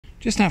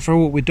Just out for a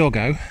walk with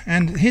Doggo,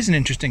 and here's an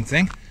interesting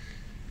thing.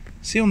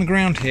 See on the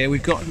ground here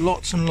we've got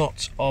lots and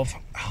lots of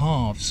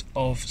halves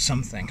of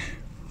something.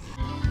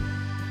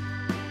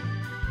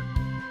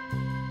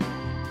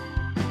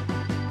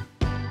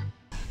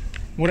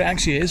 What it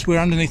actually is, we're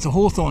underneath a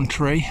hawthorn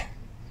tree,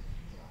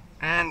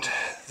 and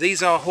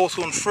these are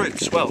hawthorn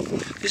fruits. Well,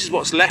 this is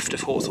what's left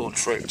of hawthorn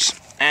fruits,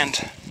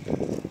 and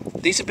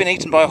these have been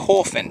eaten by a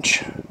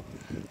hawfinch.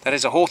 That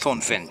is a hawthorn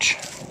finch.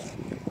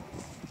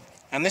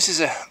 And this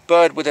is a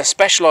bird with a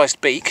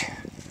specialised beak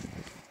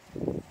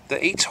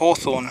that eats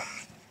hawthorn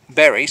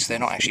berries. They're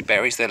not actually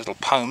berries, they're little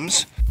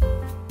pomes.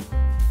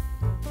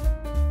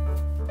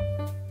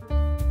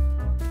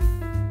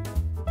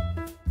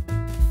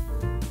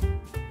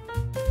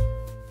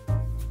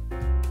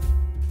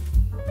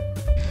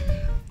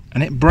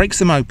 And it breaks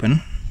them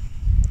open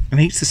and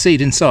eats the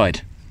seed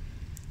inside.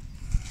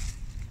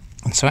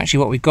 And so actually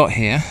what we've got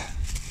here,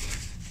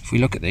 if we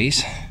look at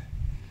these,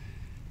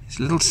 is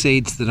little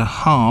seeds that are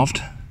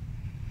halved,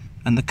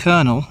 and the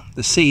kernel,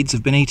 the seeds,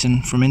 have been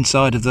eaten from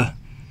inside of the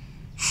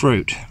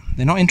fruit.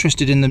 They're not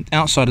interested in the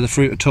outside of the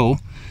fruit at all,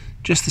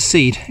 just the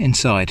seed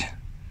inside.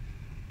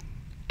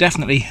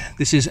 Definitely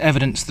this is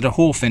evidence that a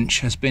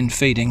hawfinch has been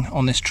feeding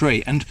on this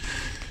tree, and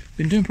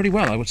been doing pretty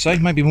well, I would say.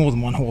 Maybe more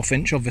than one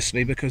hawfinch,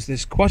 obviously, because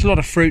there's quite a lot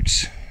of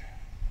fruits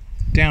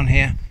down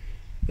here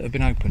that have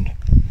been opened.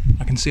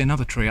 I can see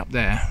another tree up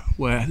there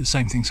where the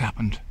same thing's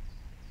happened.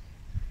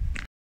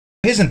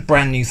 Here's a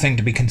brand new thing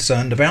to be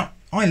concerned about.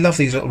 I love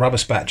these little rubber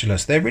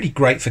spatulas. They're really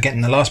great for getting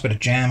the last bit of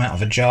jam out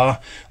of a jar,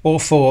 or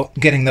for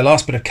getting the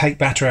last bit of cake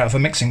batter out of a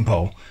mixing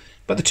bowl.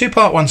 But the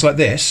two-part ones like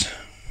this,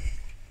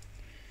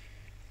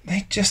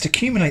 they just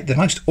accumulate the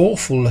most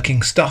awful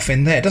looking stuff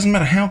in there. It doesn't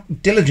matter how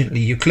diligently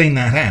you clean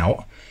that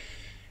out,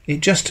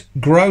 it just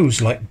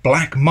grows like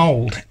black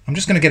mould. I'm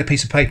just going to get a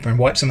piece of paper and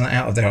wipe some of that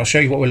out of there. I'll show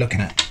you what we're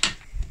looking at.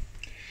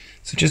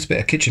 So just a bit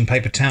of kitchen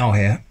paper towel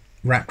here,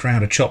 wrapped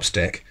around a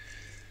chopstick,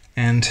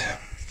 and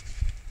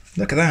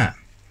look at that.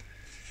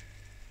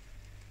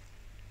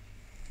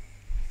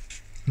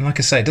 And like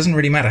I say, it doesn't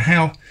really matter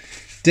how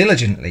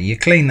diligently you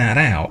clean that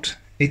out,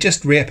 it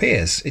just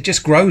reappears. It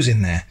just grows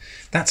in there.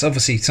 That's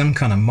obviously some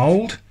kind of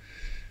mould,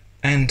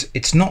 and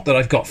it's not that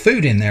I've got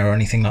food in there or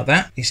anything like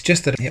that. It's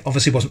just that it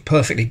obviously wasn't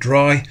perfectly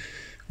dry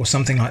or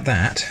something like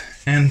that.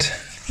 And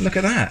look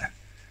at that.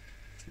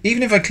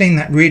 Even if I clean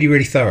that really,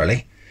 really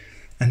thoroughly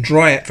and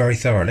dry it very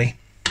thoroughly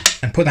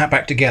and put that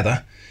back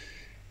together,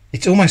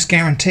 it's almost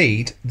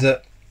guaranteed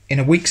that in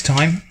a week's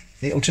time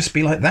it'll just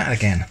be like that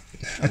again.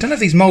 I don't know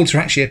if these moulds are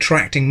actually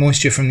attracting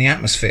moisture from the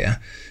atmosphere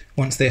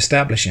once they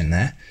establish in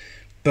there,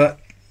 but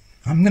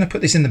I'm going to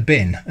put this in the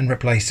bin and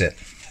replace it.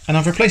 And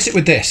I've replaced it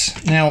with this.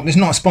 Now, this is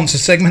not a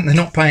sponsored segment. They're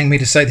not paying me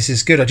to say this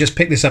is good. I just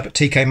picked this up at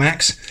TK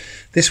Maxx.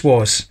 This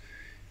was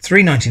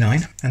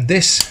 $3.99, and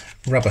this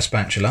rubber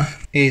spatula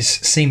is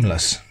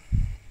seamless.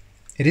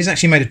 It is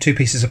actually made of two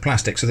pieces of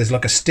plastic, so there's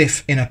like a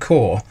stiff inner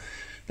core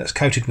that's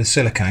coated with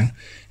silicone.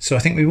 So I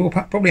think we will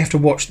probably have to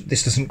watch that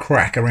this doesn't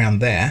crack around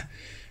there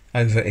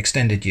over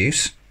extended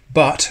use.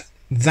 But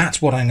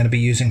that's what I'm going to be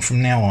using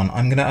from now on.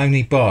 I'm going to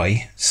only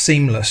buy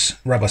seamless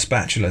rubber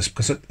spatulas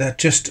because I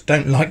just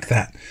don't like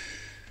that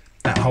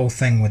whole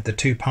thing with the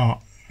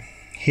two-part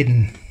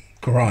hidden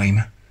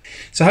grime.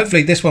 So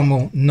hopefully this one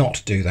will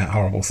not do that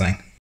horrible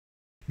thing.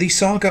 The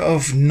saga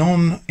of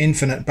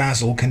non-infinite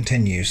basil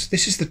continues.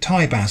 This is the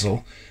Thai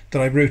basil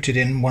that I rooted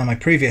in one of my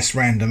previous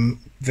random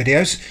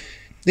videos.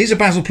 These are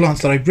basil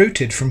plants that I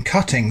rooted from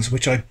cuttings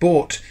which I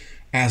bought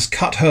as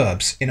cut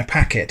herbs in a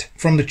packet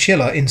from the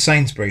chiller in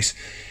Sainsbury's.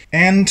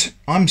 And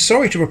I'm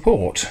sorry to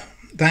report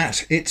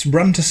that it's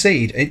run to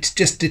seed. It's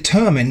just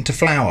determined to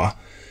flower,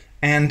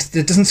 and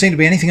there doesn't seem to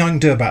be anything I can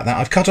do about that.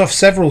 I've cut off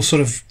several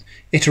sort of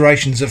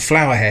iterations of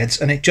flower heads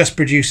and it just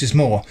produces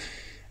more.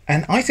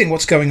 And I think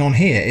what's going on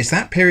here is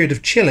that period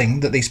of chilling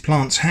that these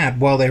plants had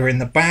while they were in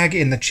the bag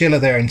in the chiller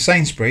there in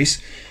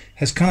Sainsbury's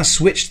has kind of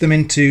switched them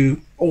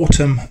into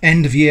autumn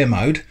end of year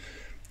mode,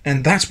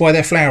 and that's why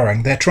they're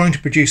flowering. They're trying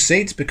to produce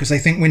seeds because they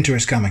think winter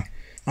is coming.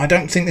 I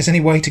don't think there's any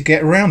way to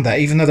get around that,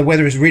 even though the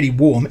weather is really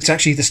warm. It's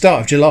actually the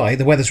start of July,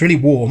 the weather's really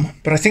warm,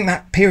 but I think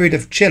that period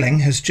of chilling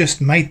has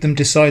just made them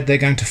decide they're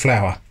going to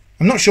flower.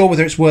 I'm not sure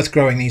whether it's worth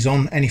growing these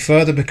on any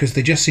further because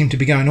they just seem to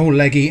be going all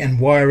leggy and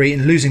wiry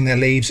and losing their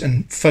leaves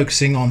and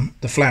focusing on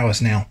the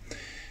flowers now.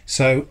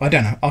 So I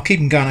don't know, I'll keep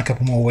them going a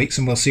couple more weeks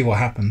and we'll see what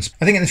happens.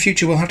 I think in the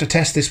future we'll have to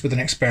test this with an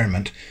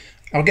experiment.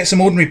 I'll get some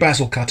ordinary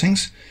basil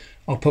cuttings,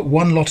 I'll put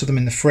one lot of them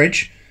in the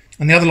fridge,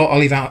 and the other lot I'll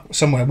leave out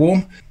somewhere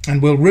warm,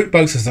 and we'll root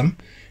both of them,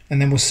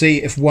 and then we'll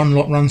see if one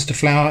lot runs to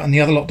flower and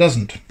the other lot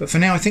doesn't. But for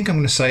now I think I'm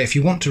going to say if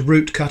you want to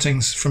root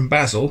cuttings from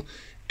basil,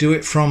 do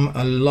it from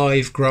a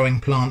live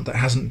growing plant that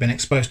hasn't been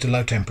exposed to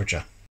low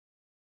temperature.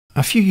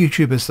 A few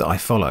YouTubers that I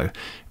follow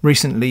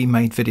recently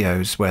made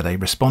videos where they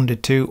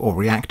responded to or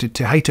reacted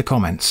to hater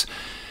comments.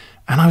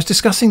 And I was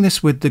discussing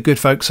this with the good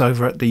folks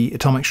over at the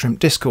Atomic Shrimp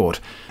Discord.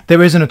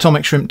 There is an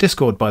Atomic Shrimp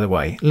Discord, by the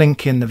way,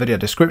 link in the video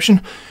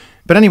description.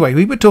 But anyway,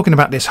 we were talking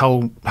about this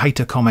whole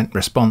hater comment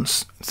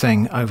response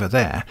thing over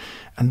there,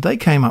 and they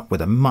came up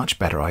with a much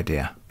better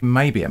idea.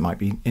 Maybe it might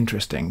be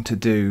interesting to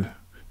do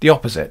the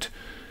opposite,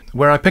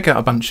 where I pick out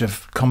a bunch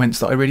of comments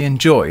that I really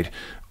enjoyed,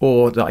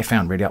 or that I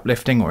found really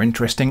uplifting or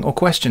interesting, or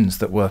questions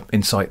that were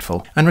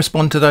insightful, and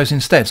respond to those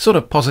instead. Sort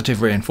of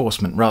positive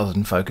reinforcement rather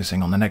than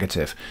focusing on the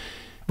negative.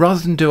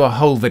 Rather than do a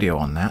whole video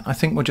on that, I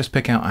think we'll just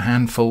pick out a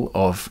handful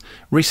of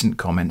recent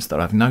comments that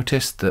I've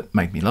noticed that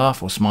made me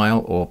laugh or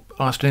smile or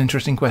asked an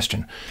interesting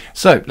question.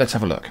 So let's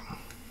have a look.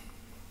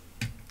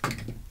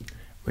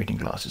 Reading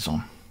glasses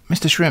on.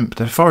 Mr. Shrimp,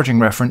 the foraging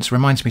reference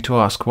reminds me to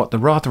ask what the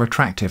rather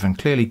attractive and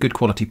clearly good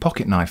quality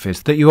pocket knife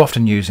is that you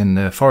often use in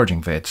the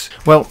foraging vids.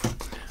 Well,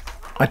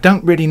 I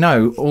don't really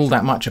know all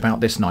that much about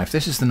this knife.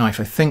 This is the knife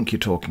I think you're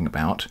talking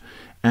about,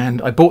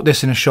 and I bought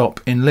this in a shop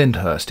in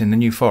Lyndhurst in the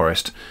New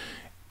Forest.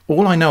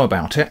 All I know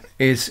about it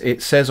is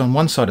it says on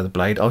one side of the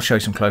blade, I'll show you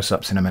some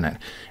close-ups in a minute,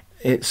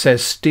 it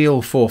says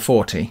steel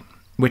 440,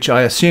 which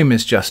I assume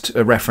is just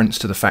a reference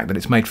to the fact that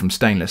it's made from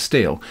stainless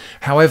steel.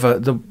 However,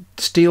 the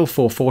steel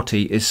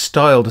 440 is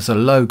styled as a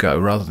logo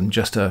rather than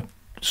just a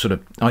sort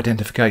of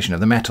identification of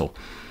the metal.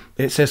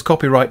 It says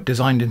copyright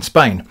designed in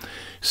Spain.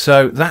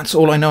 So that's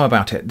all I know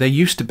about it. There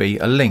used to be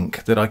a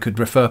link that I could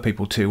refer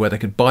people to where they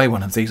could buy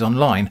one of these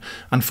online.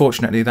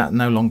 Unfortunately, that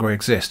no longer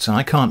exists, and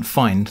I can't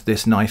find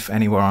this knife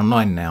anywhere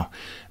online now.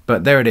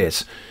 But there it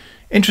is.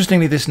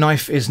 Interestingly, this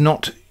knife is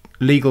not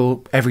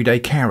legal everyday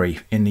carry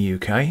in the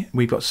UK.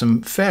 We've got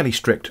some fairly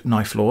strict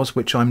knife laws,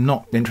 which I'm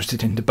not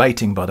interested in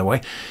debating, by the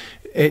way.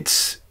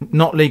 It's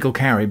not legal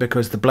carry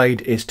because the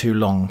blade is too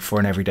long for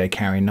an everyday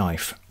carry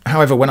knife.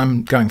 However, when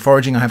I'm going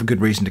foraging, I have a good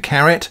reason to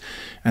carry it,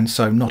 and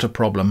so not a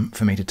problem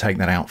for me to take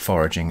that out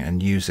foraging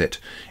and use it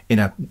in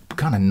a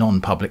kind of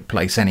non-public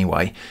place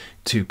anyway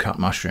to cut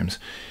mushrooms.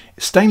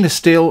 Stainless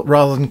steel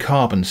rather than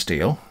carbon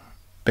steel,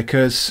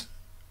 because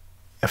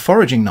a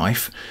foraging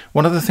knife,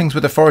 one of the things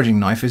with a foraging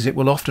knife is it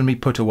will often be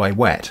put away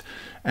wet,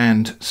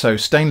 and so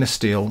stainless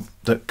steel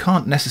that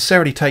can't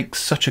necessarily take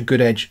such a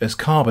good edge as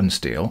carbon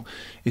steel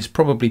is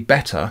probably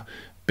better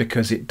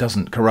because it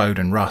doesn't corrode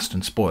and rust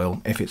and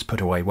spoil if it's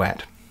put away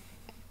wet.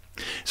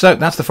 So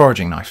that's the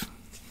foraging knife.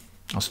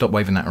 I'll stop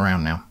waving that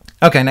around now.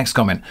 Okay, next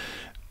comment.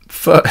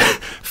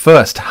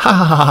 First, ha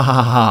ha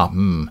ha ha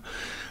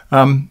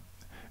ha.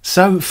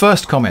 So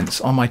first comments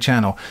on my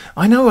channel.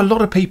 I know a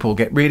lot of people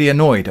get really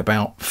annoyed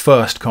about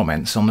first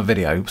comments on the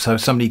video. So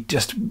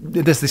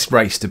there's this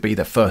race to be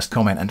the first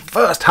comment and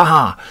first,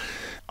 haha.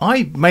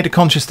 I made a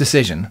conscious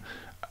decision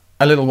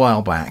a little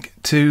while back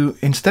to,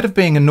 instead of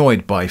being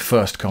annoyed by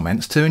first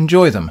comments, to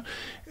enjoy them.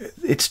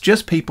 It's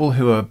just people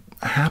who are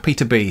happy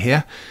to be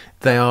here.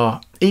 They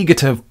are eager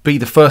to be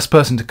the first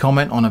person to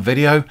comment on a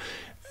video.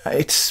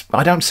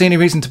 I don't see any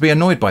reason to be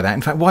annoyed by that.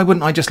 In fact, why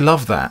wouldn't I just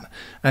love that?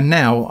 And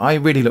now I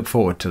really look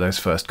forward to those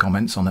first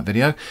comments on that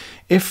video,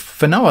 if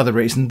for no other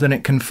reason than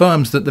it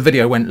confirms that the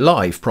video went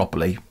live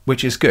properly,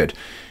 which is good.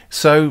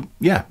 So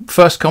yeah,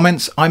 first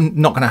comments, I'm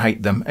not going to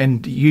hate them,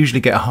 and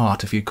usually get a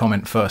heart if you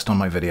comment first on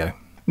my video.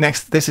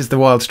 Next, this is the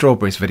wild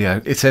strawberries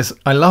video. It says,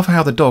 I love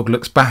how the dog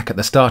looks back at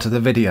the start of the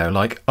video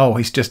like, oh,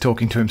 he's just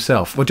talking to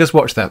himself. Well, just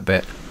watch that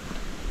bit.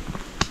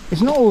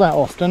 It's not all that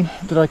often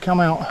that I come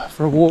out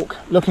for a walk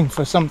looking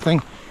for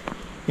something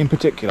in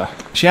particular.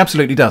 She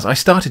absolutely does. I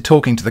started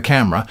talking to the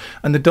camera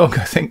and the dog,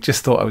 I think,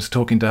 just thought I was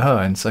talking to her,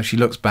 and so she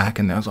looks back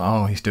and I was like,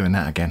 oh, he's doing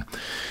that again.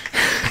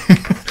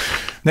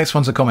 Next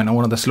one's a comment on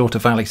one of the Slaughter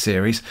Valley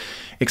series.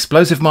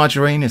 Explosive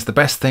margarine is the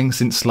best thing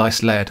since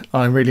sliced lead.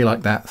 I really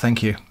like that,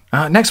 thank you.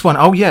 Next one,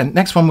 oh yeah,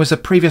 next one was a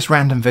previous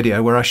random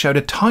video where I showed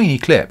a tiny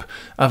clip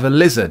of a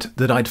lizard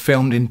that I'd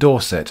filmed in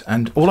Dorset,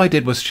 and all I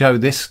did was show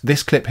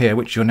this clip here,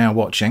 which you're now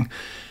watching,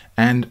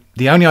 and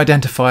the only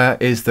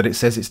identifier is that it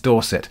says it's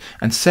Dorset,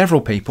 and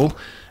several people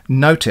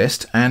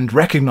noticed and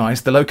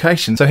recognised the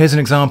location. So here's an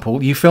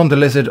example. You filmed a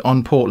lizard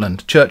on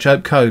Portland, Church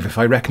Oak Cove, if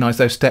I recognise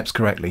those steps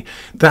correctly.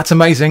 That's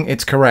amazing,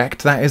 it's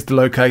correct, that is the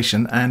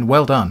location, and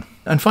well done.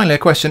 And finally a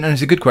question, and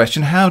it's a good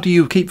question, how do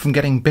you keep from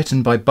getting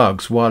bitten by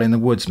bugs while in the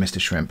woods, Mr.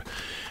 Shrimp?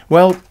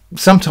 Well,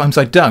 sometimes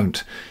I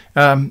don't.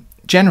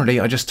 Generally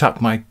I just tuck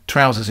my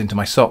trousers into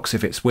my socks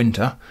if it's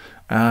winter.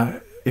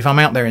 If I'm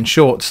out there in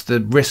shorts,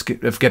 the risk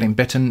of getting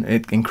bitten,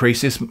 it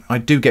increases. I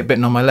do get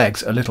bitten on my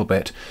legs a little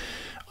bit.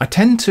 I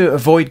tend to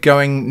avoid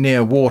going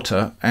near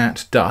water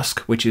at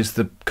dusk, which is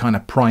the kind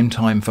of prime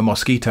time for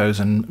mosquitoes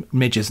and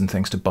midges and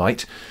things to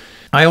bite.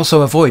 I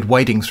also avoid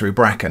wading through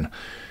bracken.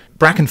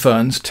 Bracken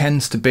ferns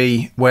tends to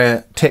be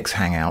where ticks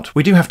hang out.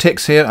 We do have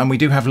ticks here, and we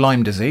do have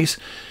Lyme disease,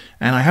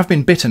 and I have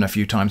been bitten a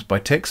few times by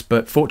ticks,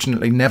 but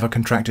fortunately never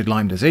contracted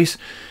Lyme disease.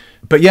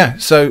 But yeah,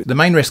 so the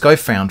main risk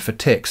I've found for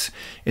ticks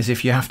is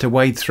if you have to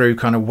wade through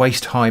kind of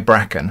waist-high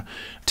bracken.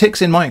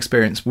 Ticks, in my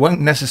experience, won't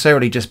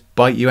necessarily just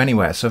bite you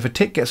anywhere. So if a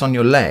tick gets on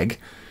your leg,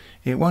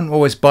 it won't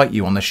always bite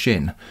you on the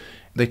shin.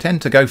 They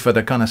tend to go for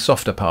the kind of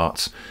softer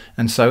parts.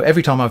 And so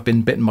every time I've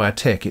been bitten by a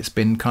tick, it's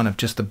been kind of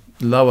just the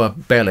lower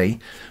belly,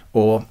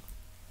 or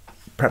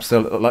perhaps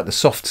like the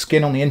soft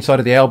skin on the inside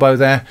of the elbow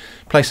there,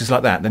 places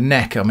like that. The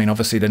neck, I mean,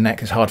 obviously the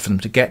neck is hard for them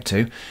to get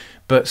to.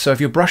 But so if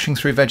you're brushing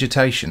through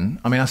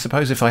vegetation, I mean, I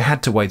suppose if I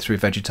had to wade through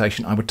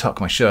vegetation, I would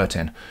tuck my shirt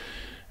in.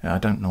 I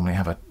don't normally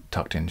have a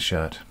tucked in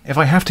shirt. If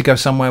I have to go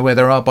somewhere where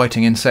there are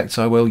biting insects,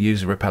 I will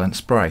use a repellent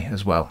spray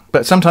as well.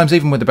 But sometimes,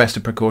 even with the best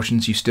of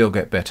precautions, you still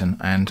get bitten,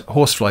 and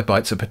horsefly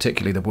bites are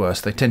particularly the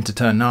worst. They tend to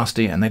turn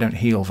nasty and they don't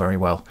heal very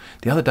well.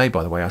 The other day,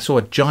 by the way, I saw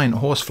a giant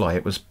horsefly.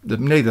 It was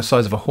nearly the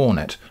size of a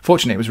hornet.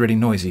 Fortunately, it was really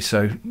noisy,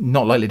 so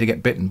not likely to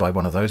get bitten by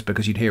one of those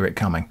because you'd hear it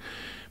coming.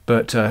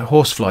 But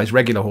horseflies,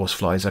 regular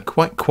horseflies, are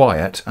quite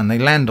quiet, and they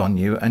land on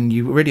you, and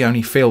you really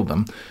only feel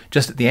them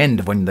just at the end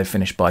of when they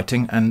finish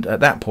biting, and at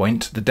that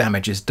point the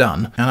damage is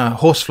done. And a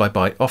horsefly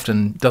bite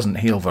often doesn't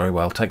heal very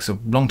well, takes a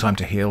long time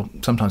to heal,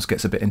 sometimes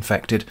gets a bit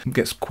infected,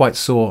 gets quite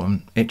sore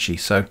and itchy.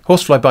 So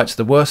horsefly bites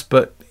are the worst,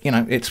 but you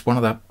know, it's one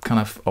of the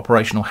kind of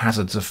operational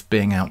hazards of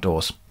being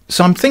outdoors.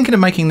 So I'm thinking of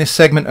making this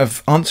segment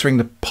of answering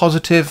the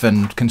positive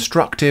and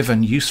constructive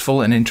and useful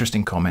and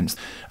interesting comments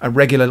a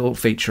regular little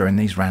feature in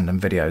these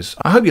random videos.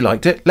 I hope you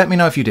liked it. Let me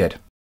know if you did.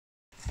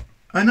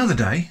 Another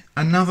day,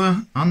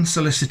 another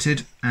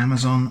unsolicited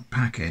Amazon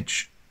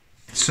package.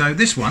 So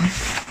this one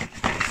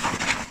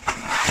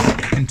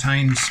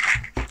contains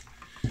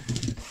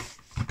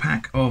a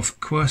pack of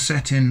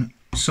quercetin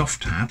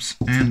soft tabs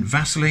and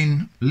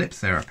Vaseline lip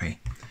therapy.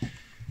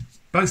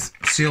 Both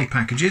sealed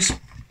packages.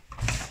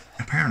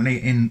 Apparently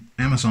in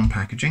Amazon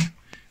packaging.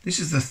 This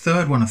is the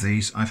third one of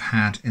these I've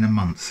had in a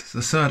month.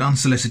 The third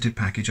unsolicited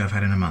package I've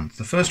had in a month.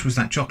 The first was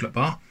that chocolate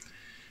bar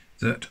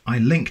that I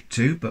linked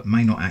to, but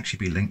may not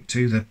actually be linked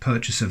to, the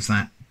purchase of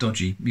that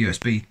dodgy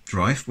USB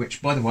drive,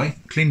 which, by the way,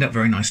 cleaned up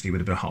very nicely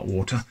with a bit of hot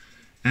water.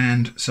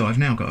 And so I've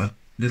now got a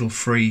little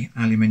free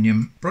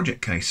aluminium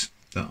project case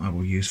that I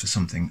will use for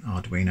something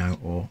Arduino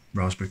or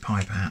Raspberry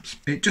Pi perhaps.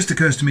 It just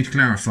occurs to me to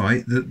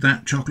clarify that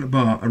that chocolate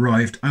bar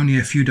arrived only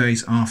a few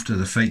days after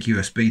the fake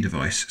USB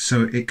device,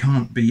 so it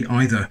can't be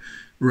either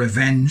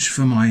revenge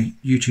for my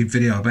YouTube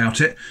video about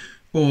it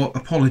or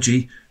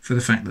apology for the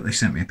fact that they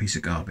sent me a piece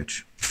of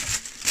garbage.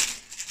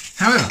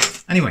 However,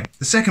 anyway,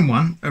 the second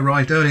one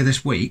arrived earlier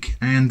this week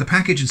and the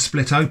package had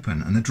split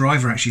open and the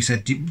driver actually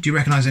said, do you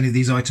recognise any of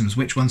these items?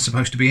 Which one's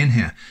supposed to be in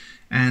here?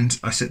 And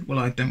I said, well,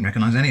 I don't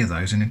recognise any of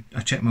those. And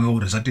I checked my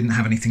orders. I didn't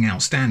have anything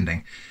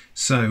outstanding.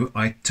 So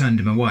I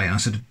turned him away. I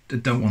said, I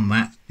don't want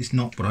that. It's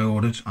not what I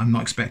ordered. I'm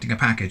not expecting a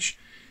package.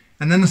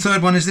 And then the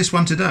third one is this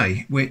one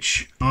today,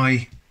 which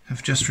I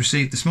have just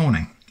received this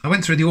morning. I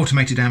went through the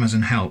automated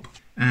Amazon help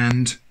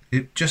and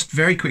it just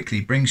very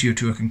quickly brings you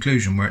to a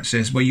conclusion where it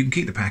says, well, you can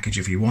keep the package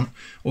if you want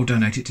or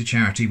donate it to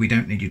charity. We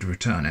don't need you to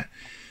return it.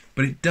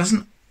 But it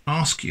doesn't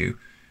ask you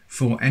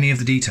for any of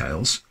the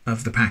details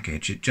of the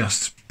package. It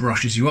just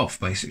brushes you off,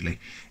 basically.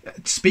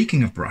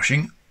 Speaking of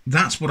brushing,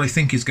 that's what I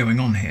think is going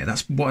on here.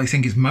 That's what I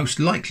think is most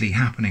likely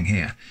happening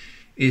here,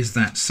 is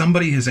that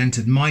somebody has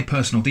entered my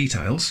personal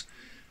details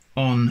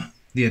on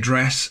the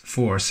address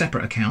for a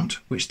separate account,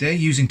 which they're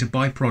using to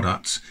buy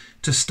products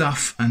to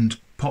stuff and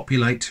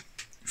populate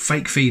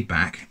fake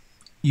feedback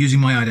using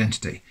my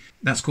identity.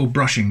 That's called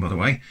brushing, by the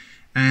way.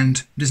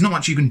 And there's not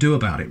much you can do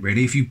about it,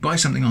 really. If you buy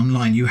something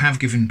online, you have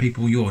given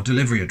people your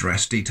delivery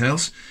address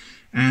details,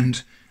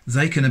 and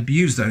they can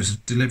abuse those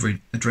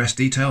delivery address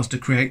details to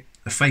create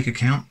a fake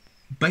account,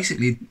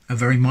 basically a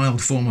very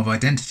mild form of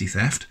identity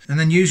theft, and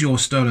then use your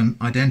stolen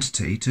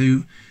identity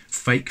to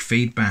fake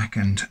feedback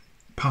and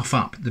puff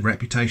up the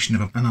reputation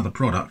of another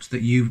product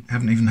that you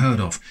haven't even heard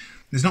of.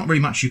 There's not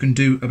really much you can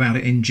do about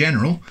it in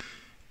general.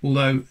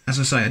 Although, as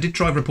I say, I did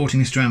try reporting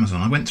this to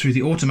Amazon. I went through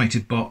the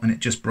automated bot and it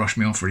just brushed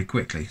me off really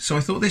quickly. So I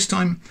thought this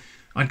time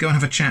I'd go and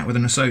have a chat with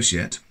an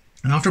associate.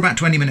 And after about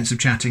 20 minutes of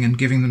chatting and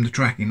giving them the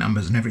tracking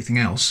numbers and everything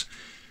else,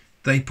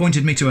 they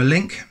pointed me to a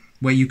link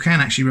where you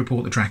can actually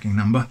report the tracking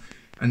number.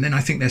 And then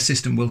I think their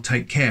system will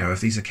take care of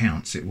these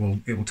accounts. It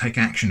will take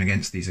action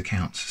against these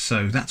accounts.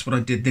 So that's what I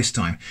did this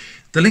time.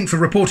 The link for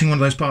reporting one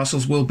of those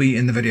parcels will be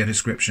in the video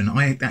description.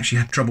 I actually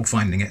had trouble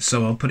finding it,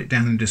 so I'll put it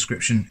down in the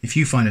description if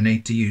you find a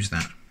need to use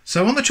that.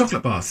 So on the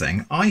chocolate bar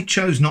thing, I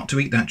chose not to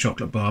eat that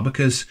chocolate bar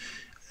because,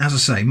 as I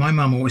say, my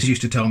mum always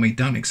used to tell me,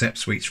 don't accept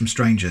sweets from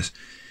strangers.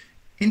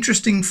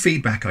 Interesting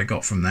feedback I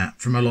got from that,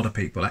 from a lot of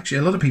people. Actually,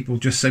 a lot of people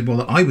just said, well,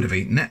 that I would have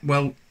eaten it.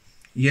 Well,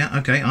 yeah,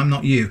 okay, I'm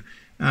not you.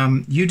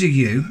 You do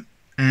you,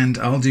 and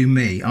I'll do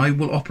me. I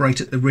will operate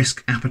at the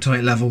risk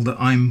appetite level that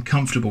I'm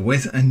comfortable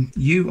with, and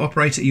you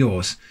operate at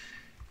yours.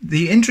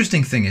 The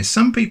interesting thing is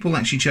some people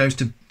actually chose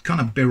to kind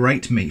of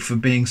berate me for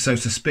being so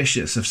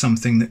suspicious of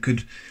something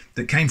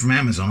that came from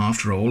Amazon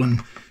after all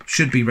and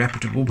should be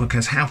reputable,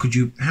 because how could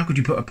you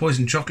put a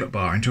poisoned chocolate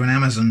bar into an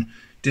Amazon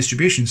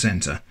distribution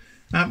center?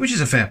 Which is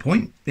a fair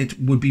point. It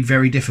would be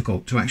very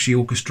difficult to actually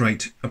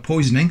orchestrate a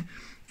poisoning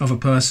of a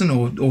person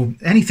or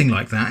anything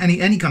like that,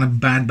 any kind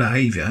of bad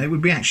behavior. It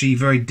would be actually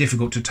very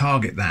difficult to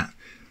target that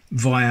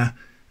via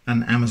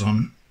an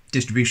Amazon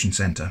distribution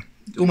center.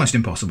 Almost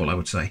impossible, I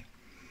would say.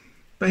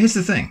 But here's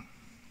the thing.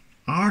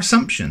 Our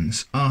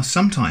assumptions are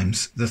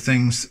sometimes the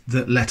things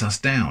that let us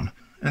down.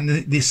 And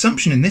the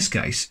assumption in this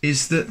case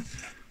is that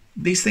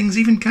these things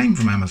even came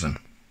from Amazon.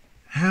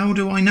 How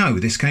do I know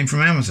this came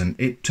from Amazon?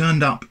 It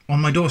turned up on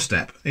my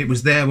doorstep. It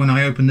was there when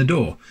I opened the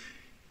door.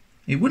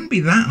 It wouldn't be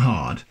that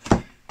hard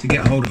to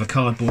get hold of a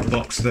cardboard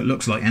box that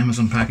looks like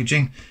Amazon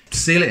packaging,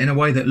 seal it in a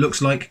way that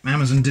looks like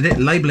Amazon did it,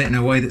 label it in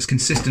a way that's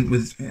consistent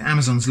with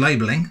Amazon's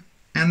labeling,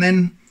 and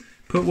then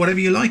put whatever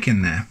you like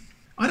in there.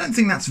 I don't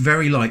think that's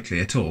very likely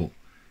at all.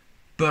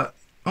 But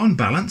on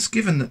balance,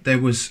 given that there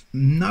was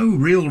no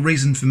real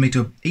reason for me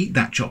to eat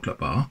that chocolate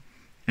bar,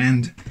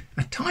 and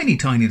a tiny,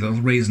 tiny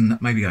little reason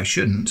that maybe I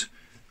shouldn't,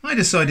 I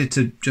decided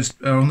to just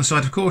err on the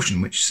side of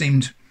caution, which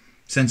seemed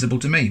sensible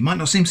to me. Might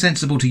not seem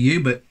sensible to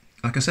you, but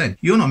like I said,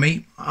 you're not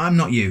me, I'm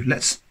not you.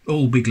 Let's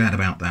all be glad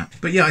about that.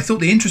 But yeah, I thought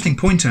the interesting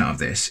point out of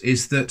this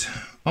is that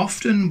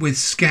often with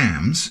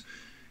scams,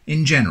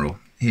 in general,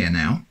 here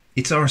now,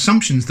 it's our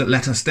assumptions that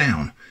let us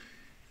down.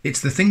 It's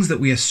the things that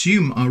we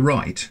assume are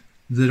right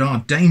that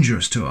are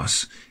dangerous to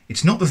us.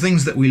 It's not the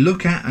things that we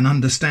look at and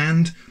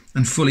understand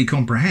and fully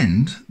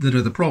comprehend that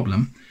are the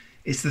problem.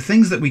 It's the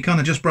things that we kind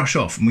of just brush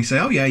off and we say,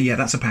 oh yeah,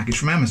 that's a package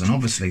from Amazon,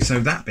 obviously, so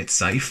that bit's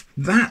safe.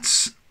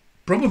 That's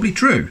probably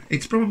true.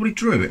 It's probably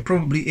true. It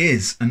probably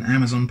is an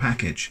Amazon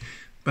package.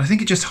 But I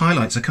think it just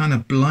highlights a kind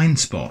of blind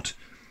spot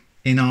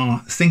in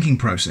our thinking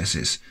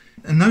processes.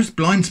 And those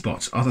blind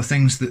spots are the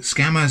things that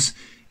scammers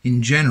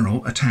in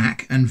general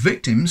attack and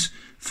victims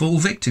fall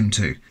victim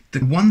to. The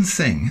one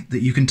thing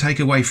that you can take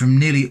away from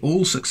nearly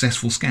all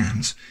successful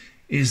scams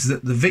is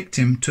that the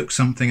victim took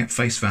something at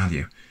face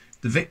value.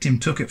 The victim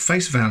took at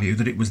face value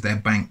that it was their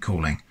bank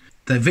calling.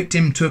 The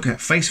victim took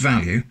at face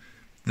value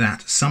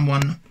that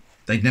someone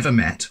they'd never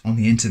met on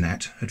the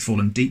internet had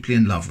fallen deeply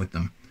in love with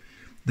them.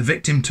 The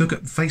victim took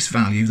at face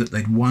value that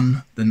they'd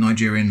won the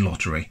Nigerian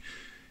lottery.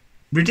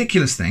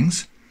 Ridiculous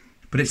things,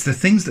 but it's the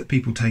things that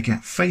people take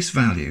at face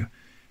value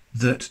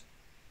that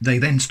they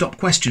then stop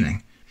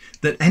questioning,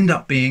 that end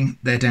up being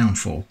their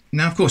downfall.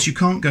 Now, of course, you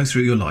can't go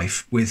through your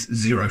life with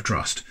zero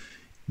trust.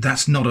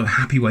 That's not a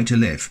happy way to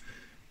live.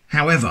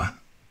 However,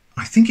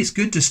 I think it's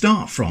good to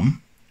start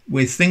from,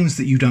 with things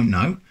that you don't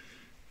know,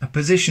 a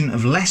position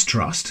of less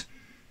trust,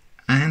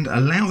 and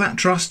allow that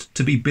trust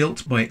to be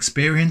built by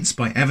experience,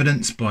 by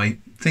evidence, by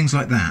things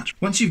like that.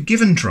 Once you've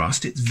given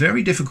trust, it's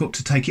very difficult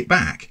to take it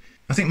back.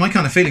 I think my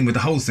kind of feeling with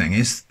the whole thing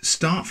is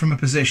start from a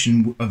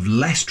position of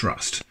less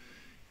trust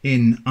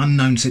in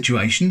unknown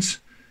situations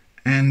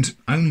and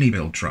only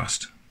build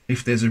trust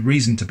if there's a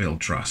reason to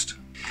build trust.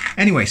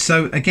 Anyway,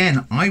 so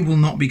again, I will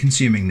not be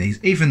consuming these,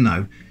 even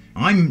though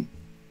I'm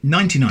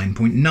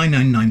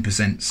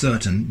 99.999%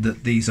 certain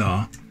that these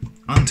are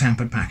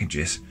untampered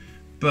packages,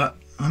 but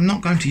I'm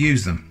not going to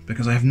use them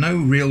because I have no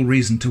real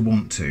reason to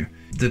want to.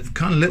 The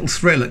kind of little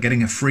thrill at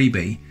getting a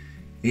freebie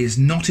is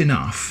not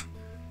enough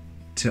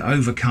to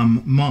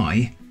overcome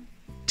my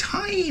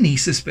tiny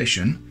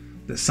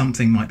suspicion that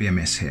something might be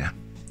amiss here.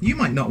 You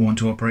might not want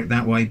to operate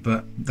that way,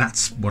 but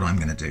that's what I'm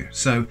going to do.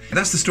 So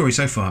that's the story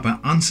so far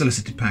about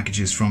unsolicited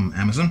packages from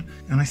Amazon.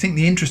 And I think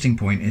the interesting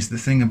point is the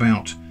thing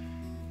about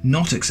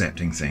not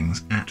accepting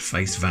things at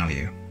face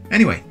value.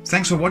 Anyway,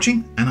 thanks for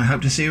watching, and I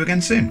hope to see you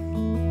again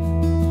soon.